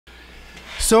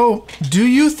So, do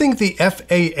you think the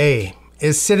FAA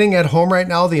is sitting at home right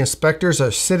now? The inspectors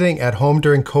are sitting at home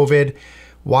during COVID,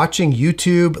 watching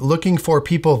YouTube, looking for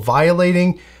people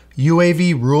violating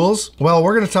UAV rules? Well,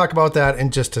 we're going to talk about that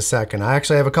in just a second. I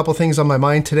actually have a couple things on my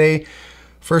mind today.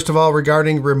 First of all,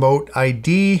 regarding remote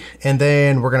ID, and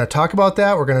then we're going to talk about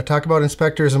that. We're going to talk about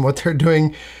inspectors and what they're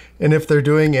doing and if they're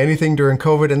doing anything during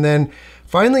COVID. And then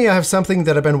finally, I have something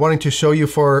that I've been wanting to show you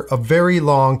for a very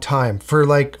long time. For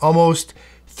like almost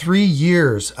 3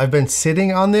 years, I've been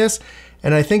sitting on this,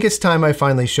 and I think it's time I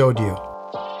finally showed you.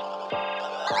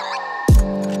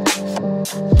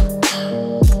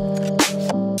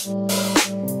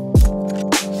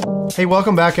 Hey,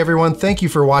 welcome back everyone. Thank you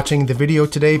for watching the video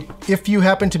today. If you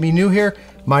happen to be new here,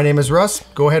 my name is Russ.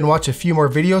 Go ahead and watch a few more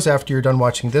videos after you're done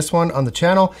watching this one on the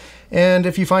channel. And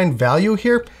if you find value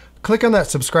here, click on that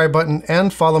subscribe button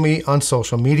and follow me on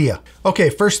social media. Okay,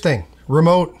 first thing,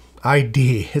 remote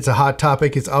ID. It's a hot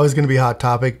topic. It's always going to be a hot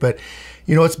topic, but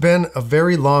you know, it's been a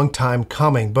very long time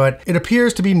coming, but it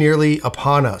appears to be nearly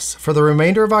upon us. For the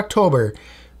remainder of October,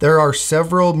 there are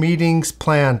several meetings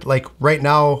planned. Like right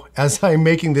now, as I'm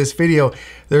making this video,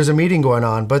 there's a meeting going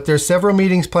on, but there's several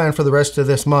meetings planned for the rest of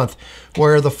this month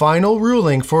where the final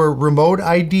ruling for remote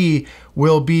ID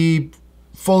will be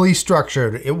fully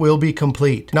structured. It will be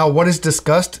complete. Now, what is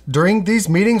discussed during these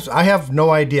meetings, I have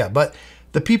no idea, but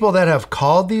the people that have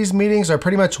called these meetings are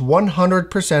pretty much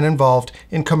 100% involved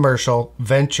in commercial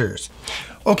ventures.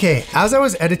 Okay, as I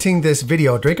was editing this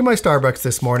video, drinking my Starbucks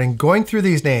this morning, going through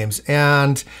these names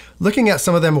and looking at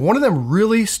some of them, one of them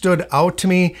really stood out to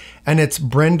me, and it's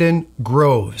Brendan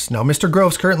Groves. Now, Mr.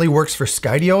 Groves currently works for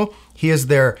Skydio. He is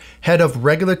their head of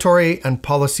regulatory and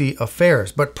policy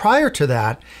affairs. But prior to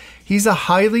that, he's a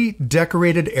highly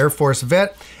decorated Air Force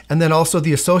vet, and then also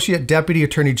the Associate Deputy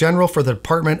Attorney General for the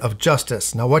Department of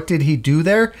Justice. Now, what did he do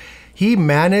there? He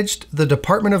managed the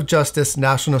Department of Justice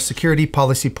National Security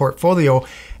Policy Portfolio,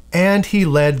 and he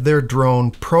led their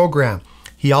drone program.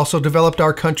 He also developed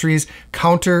our country's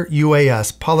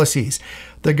counter-UAS policies.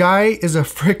 The guy is a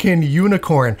freaking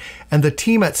unicorn, and the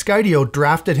team at Skydio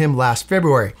drafted him last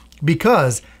February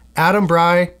because Adam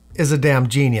Bry is a damn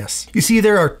genius. You see,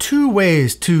 there are two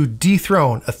ways to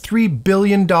dethrone a $3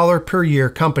 billion per year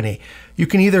company. You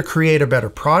can either create a better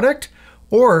product,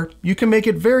 or you can make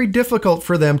it very difficult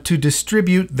for them to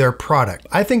distribute their product.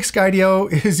 I think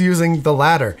Skydio is using the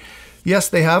latter. Yes,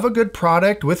 they have a good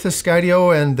product with the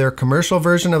Skydio and their commercial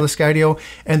version of the Skydio,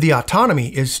 and the autonomy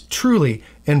is truly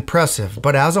impressive.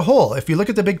 But as a whole, if you look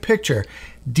at the big picture,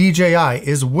 DJI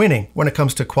is winning when it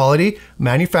comes to quality,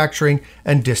 manufacturing,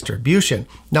 and distribution.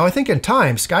 Now, I think in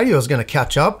time, Skydio is going to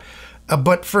catch up.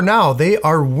 But for now, they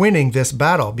are winning this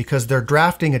battle because they're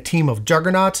drafting a team of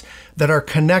juggernauts that are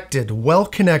connected, well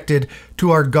connected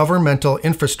to our governmental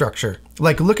infrastructure.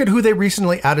 Like, look at who they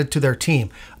recently added to their team.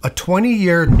 A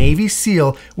 20-year Navy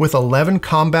SEAL with 11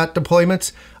 combat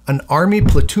deployments, an Army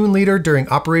platoon leader during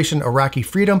Operation Iraqi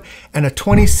Freedom, and a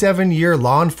 27-year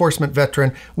law enforcement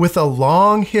veteran with a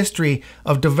long history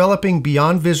of developing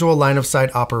beyond visual line of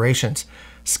sight operations.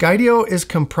 Skydio is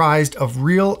comprised of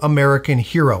real American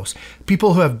heroes,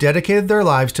 people who have dedicated their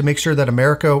lives to make sure that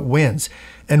America wins.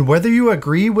 And whether you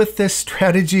agree with this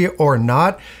strategy or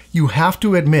not, you have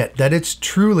to admit that it's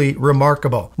truly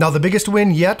remarkable. Now, the biggest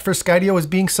win yet for Skydio is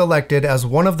being selected as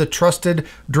one of the trusted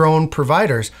drone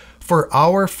providers for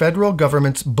our federal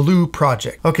government's Blue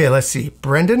Project. Okay, let's see.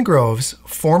 Brendan Groves,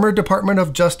 former Department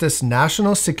of Justice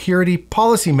National Security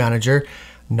Policy Manager,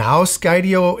 now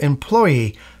Skydio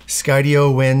employee.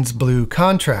 Skydio wins Blue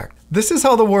contract. This is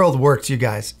how the world works, you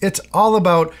guys. It's all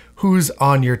about who's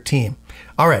on your team.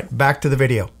 All right, back to the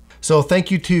video. So thank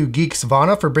you to Geek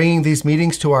Savannah for bringing these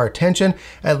meetings to our attention.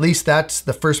 At least that's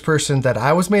the first person that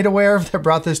I was made aware of that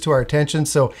brought this to our attention.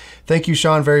 So thank you,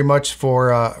 Sean, very much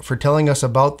for telling us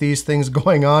about these things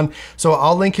going on. So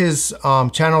I'll link his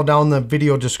channel down in the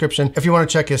video description if you want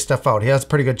to check his stuff out. He has a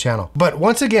pretty good channel. But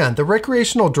once again, the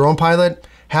recreational drone pilot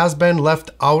has been left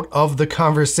out of the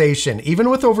conversation. Even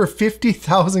with over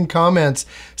 50,000 comments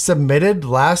submitted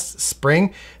last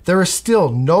spring, there is still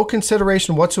no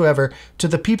consideration whatsoever to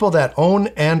the people that own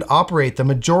and operate the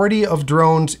majority of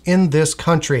drones in this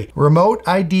country. Remote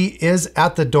ID is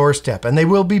at the doorstep, and they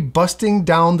will be busting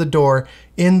down the door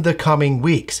in the coming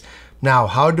weeks. Now,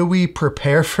 how do we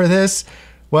prepare for this?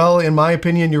 Well, in my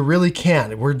opinion, you really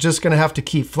can't. We're just gonna have to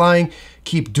keep flying,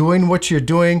 keep doing what you're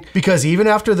doing, because even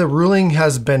after the ruling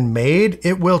has been made,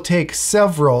 it will take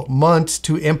several months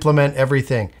to implement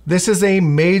everything. This is a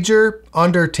major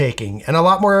undertaking, and a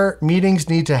lot more meetings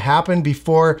need to happen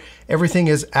before everything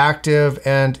is active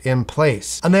and in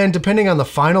place. And then depending on the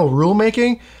final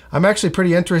rulemaking, I'm actually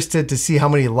pretty interested to see how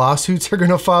many lawsuits are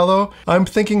going to follow. I'm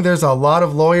thinking there's a lot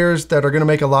of lawyers that are going to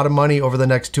make a lot of money over the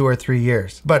next 2 or 3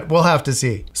 years, but we'll have to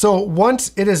see. So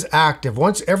once it is active,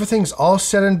 once everything's all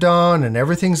said and done and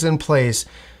everything's in place,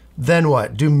 then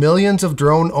what? Do millions of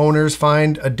drone owners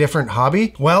find a different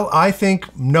hobby? Well, I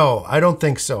think no, I don't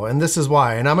think so. And this is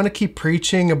why. And I'm going to keep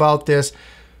preaching about this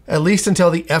at least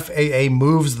until the FAA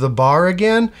moves the bar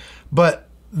again. But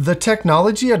the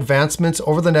technology advancements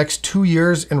over the next 2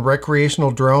 years in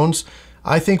recreational drones,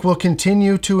 I think will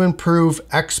continue to improve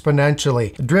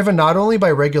exponentially. Driven not only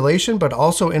by regulation, but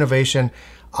also innovation,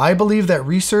 I believe that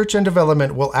research and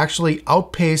development will actually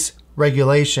outpace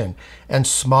regulation, and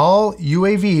small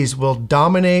UAVs will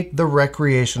dominate the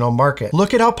recreational market.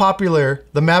 Look at how popular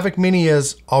the Mavic Mini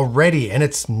is already, and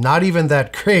it's not even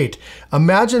that great.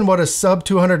 Imagine what a sub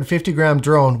 250 gram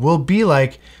drone will be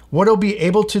like, what it'll be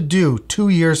able to do 2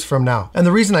 years from now. And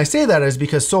the reason I say that is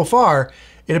because so far,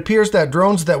 it appears that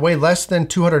drones that weigh less than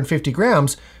 250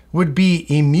 grams would be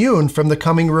immune from the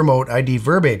coming remote ID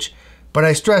verbiage. But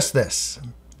I stress this.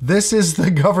 This is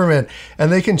the government,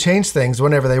 and they can change things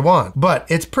whenever they want. But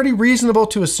it's pretty reasonable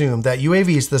to assume that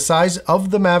UAVs the size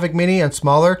of the Mavic Mini and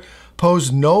smaller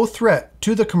pose no threat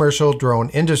to the commercial drone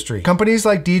industry. Companies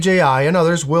like DJI and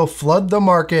others will flood the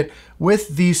market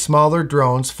with these smaller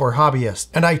drones for hobbyists.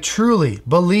 And I truly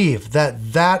believe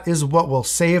that that is what will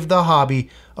save the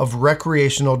hobby of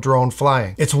recreational drone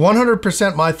flying. It's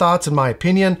 100% my thoughts and my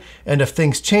opinion, and if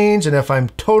things change and if I'm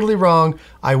totally wrong,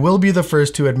 I will be the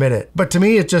first to admit it. But to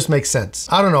me, it just makes sense.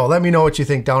 I don't know, let me know what you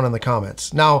think down in the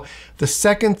comments. Now, the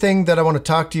second thing that I want to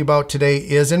talk to you about today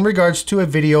is in regards to a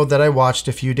video that I watched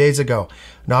a few days ago.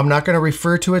 Now, I'm not going to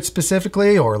refer to it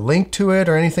specifically or link to it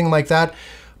or anything like that,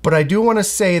 but I do want to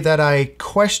say that I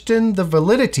question the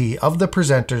validity of the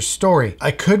presenter's story.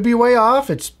 I could be way off.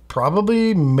 It's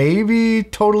probably, maybe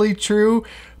totally true,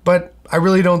 but I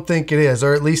really don't think it is,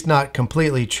 or at least not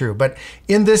completely true. But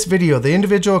in this video, the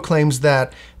individual claims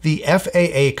that the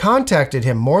FAA contacted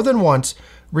him more than once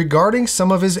regarding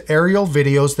some of his aerial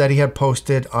videos that he had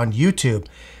posted on YouTube.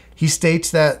 He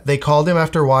states that they called him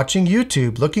after watching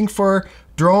YouTube looking for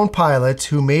drone pilots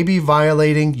who may be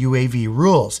violating UAV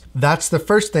rules. That's the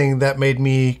first thing that made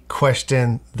me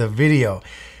question the video.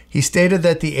 He stated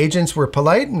that the agents were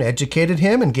polite and educated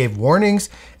him and gave warnings,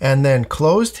 and then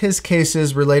closed his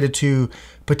cases related to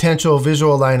potential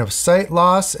visual line of sight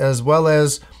loss, as well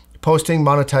as posting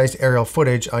monetized aerial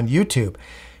footage on YouTube.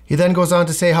 He then goes on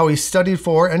to say how he studied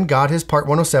for and got his Part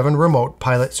 107 remote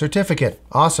pilot certificate.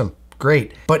 Awesome,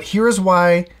 great. But here is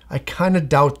why I kind of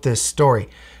doubt this story.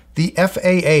 The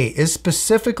FAA is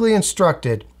specifically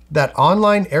instructed that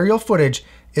online aerial footage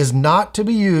is not to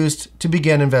be used to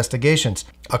begin investigations.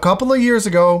 A couple of years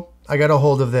ago, I got a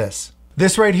hold of this.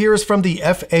 This right here is from the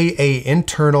FAA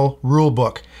internal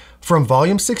rulebook from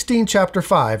volume 16, chapter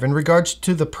 5, in regards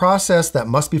to the process that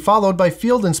must be followed by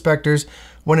field inspectors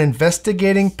when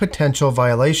investigating potential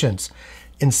violations.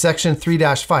 In section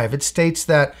 3-5, it states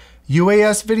that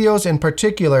UAS videos in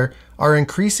particular are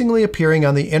increasingly appearing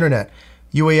on the internet.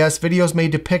 UAS videos may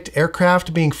depict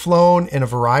aircraft being flown in a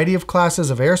variety of classes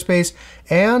of airspace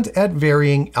and at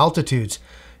varying altitudes.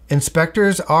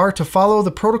 Inspectors are to follow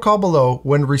the protocol below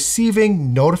when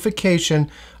receiving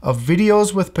notification of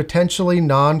videos with potentially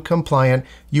non-compliant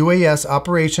UAS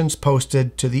operations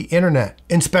posted to the internet.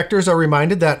 Inspectors are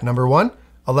reminded that, number one,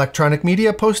 electronic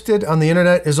media posted on the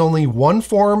internet is only one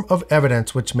form of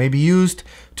evidence which may be used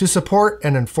to support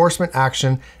an enforcement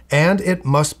action, and it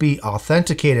must be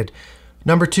authenticated.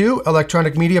 Number two,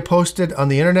 electronic media posted on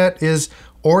the internet is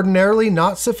ordinarily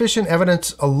not sufficient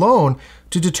evidence alone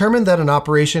to determine that an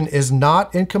operation is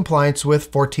not in compliance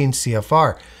with 14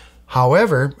 CFR.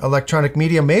 However, electronic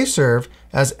media may serve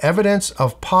as evidence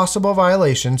of possible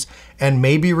violations and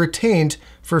may be retained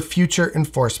for future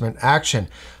enforcement action.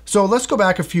 So let's go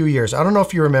back a few years. I don't know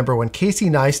if you remember when Casey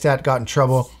Neistat got in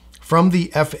trouble from the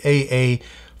FAA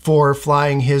for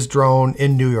flying his drone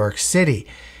in New York City.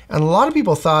 And a lot of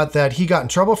people thought that he got in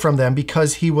trouble from them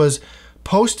because he was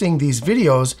posting these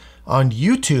videos on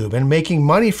YouTube and making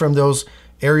money from those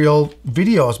aerial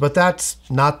videos, but that's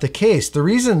not the case. The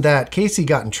reason that Casey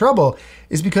got in trouble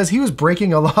is because he was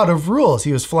breaking a lot of rules.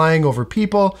 He was flying over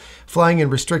people, flying in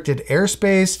restricted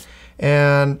airspace,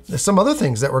 and some other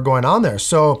things that were going on there.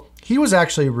 So he was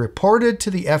actually reported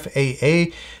to the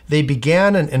FAA. They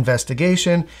began an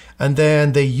investigation, and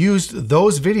then they used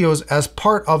those videos as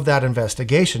part of that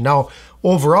investigation. Now,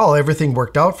 overall, everything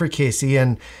worked out for Casey,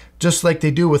 and just like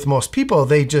they do with most people,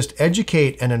 they just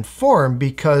educate and inform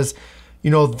because, you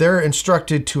know, they're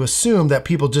instructed to assume that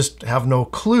people just have no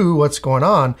clue what's going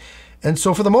on. And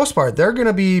so for the most part, they're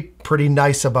gonna be pretty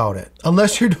nice about it,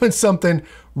 unless you're doing something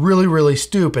really, really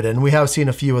stupid, and we have seen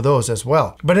a few of those as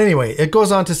well. But anyway, it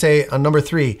goes on to say on number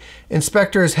 3,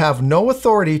 inspectors have no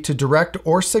authority to direct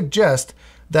or suggest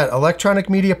that electronic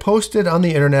media posted on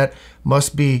the internet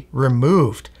must be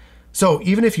removed. So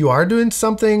even if you are doing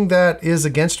something that is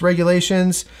against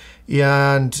regulations,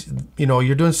 and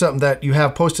you're doing something that you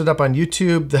have posted up on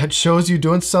YouTube that shows you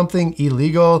doing something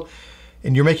illegal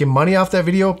and you're making money off that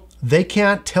video, they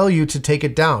can't tell you to take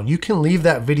it down. You can leave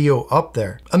that video up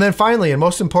there. And then finally, and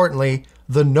most importantly,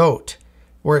 the note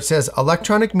where it says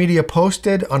electronic media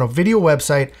posted on a video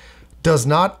website does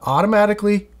not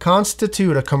automatically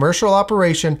constitute a commercial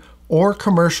operation or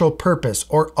commercial purpose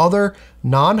or other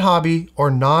non-hobby or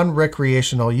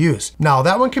non-recreational use. Now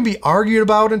that one can be argued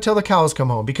about until the cows come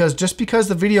home, because just because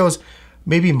the videos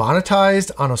may be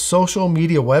monetized on a social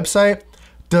media website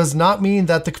does not mean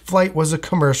that the flight was a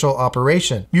commercial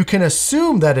operation. You can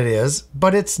assume that it is,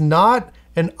 but it's not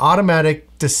an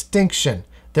automatic distinction.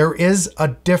 There is a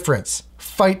difference.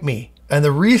 Fight me. And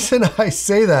the reason I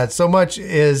say that so much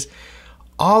is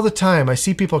all the time I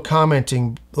see people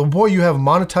commenting, oh boy, you have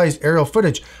monetized aerial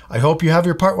footage. I hope you have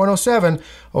your Part 107.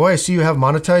 Oh, I see you have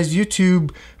monetized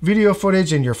YouTube video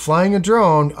footage and you're flying a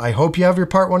drone. I hope you have your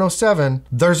Part 107.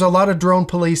 There's a lot of drone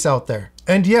police out there.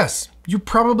 And yes, you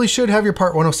probably should have your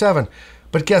Part 107.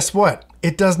 But guess what?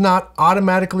 It does not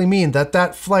automatically mean that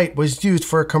that flight was used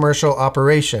for a commercial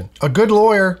operation. A good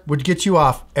lawyer would get you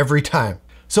off every time.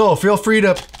 So feel free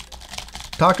to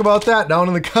talk about that down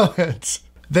in the comments.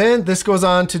 Then this goes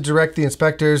on to direct the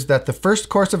inspectors that the first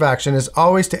course of action is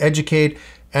always to educate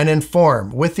and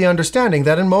inform, with the understanding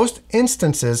that in most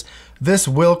instances, this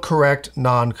will correct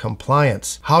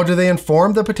non-compliance. How do they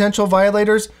inform the potential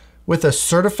violators? With a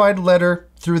certified letter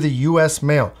through the US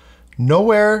mail.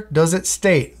 Nowhere does it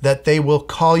state that they will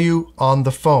call you on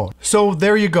the phone. So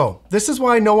there you go. This is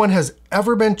why no one has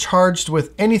ever been charged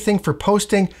with anything for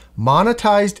posting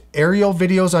monetized aerial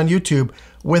videos on YouTube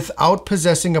without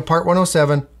possessing a Part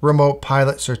 107 remote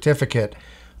pilot certificate.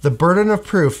 The burden of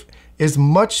proof is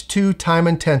much too time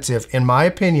intensive, in my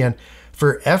opinion,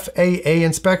 for FAA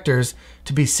inspectors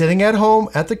to be sitting at home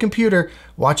at the computer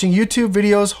watching YouTube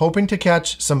videos hoping to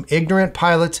catch some ignorant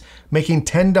pilots making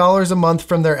 $10 a month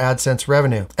from their AdSense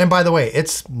revenue. And by the way,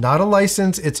 it's not a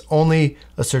license, it's only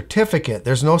a certificate.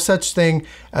 There's no such thing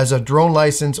as a drone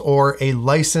license or a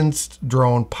licensed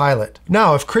drone pilot.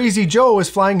 Now, if Crazy Joe is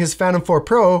flying his Phantom 4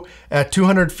 Pro at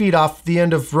 200 feet off the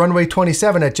end of runway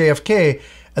 27 at JFK,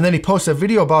 and then he posts a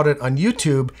video about it on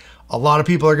YouTube, a lot of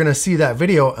people are gonna see that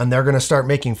video and they're gonna start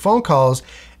making phone calls,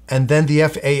 and then the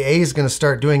FAA is gonna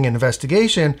start doing an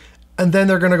investigation, and then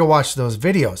they're gonna go watch those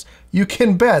videos. You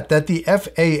can bet that the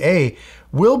FAA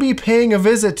will be paying a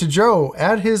visit to Joe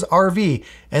at his RV,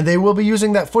 and they will be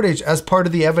using that footage as part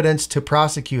of the evidence to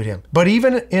prosecute him. But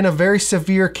even in a very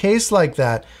severe case like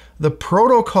that, the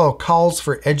protocol calls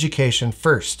for education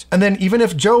first. And then even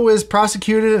if Joe is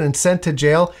prosecuted and sent to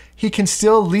jail, he can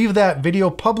still leave that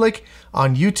video public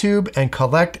on YouTube and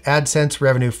collect AdSense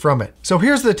revenue from it. So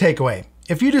here's the takeaway.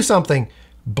 If you do something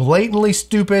blatantly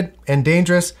stupid and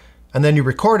dangerous, and then you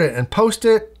record it and post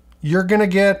it, you're gonna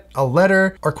get a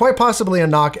letter or quite possibly a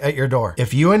knock at your door.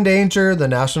 If you endanger the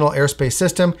national airspace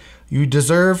system, you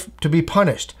deserve to be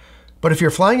punished. But if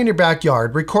you're flying in your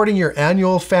backyard, recording your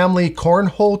annual family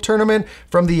cornhole tournament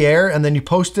from the air, and then you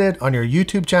post it on your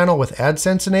YouTube channel with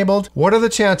AdSense enabled, what are the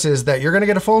chances that you're gonna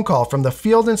get a phone call from the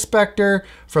field inspector,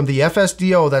 from the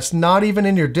FSDO that's not even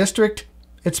in your district?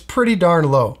 It's pretty darn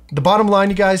low. The bottom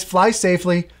line, you guys, fly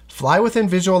safely, fly within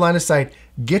visual line of sight,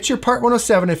 get your Part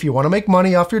 107 if you wanna make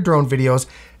money off your drone videos,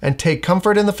 and take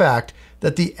comfort in the fact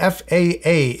that the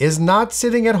FAA is not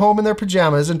sitting at home in their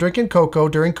pajamas and drinking cocoa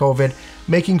during COVID,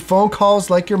 making phone calls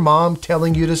like your mom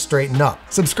telling you to straighten up.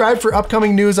 Subscribe for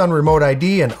upcoming news on remote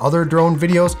ID and other drone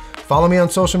videos. Follow me on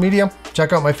social media.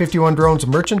 Check out my 51 Drones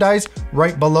merchandise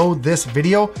right below this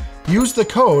video. Use the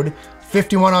code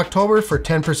 51October for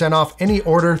 10% off any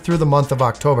order through the month of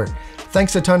October.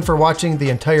 Thanks a ton for watching the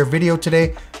entire video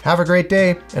today. Have a great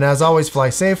day, and as always, fly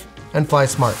safe and fly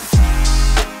smart.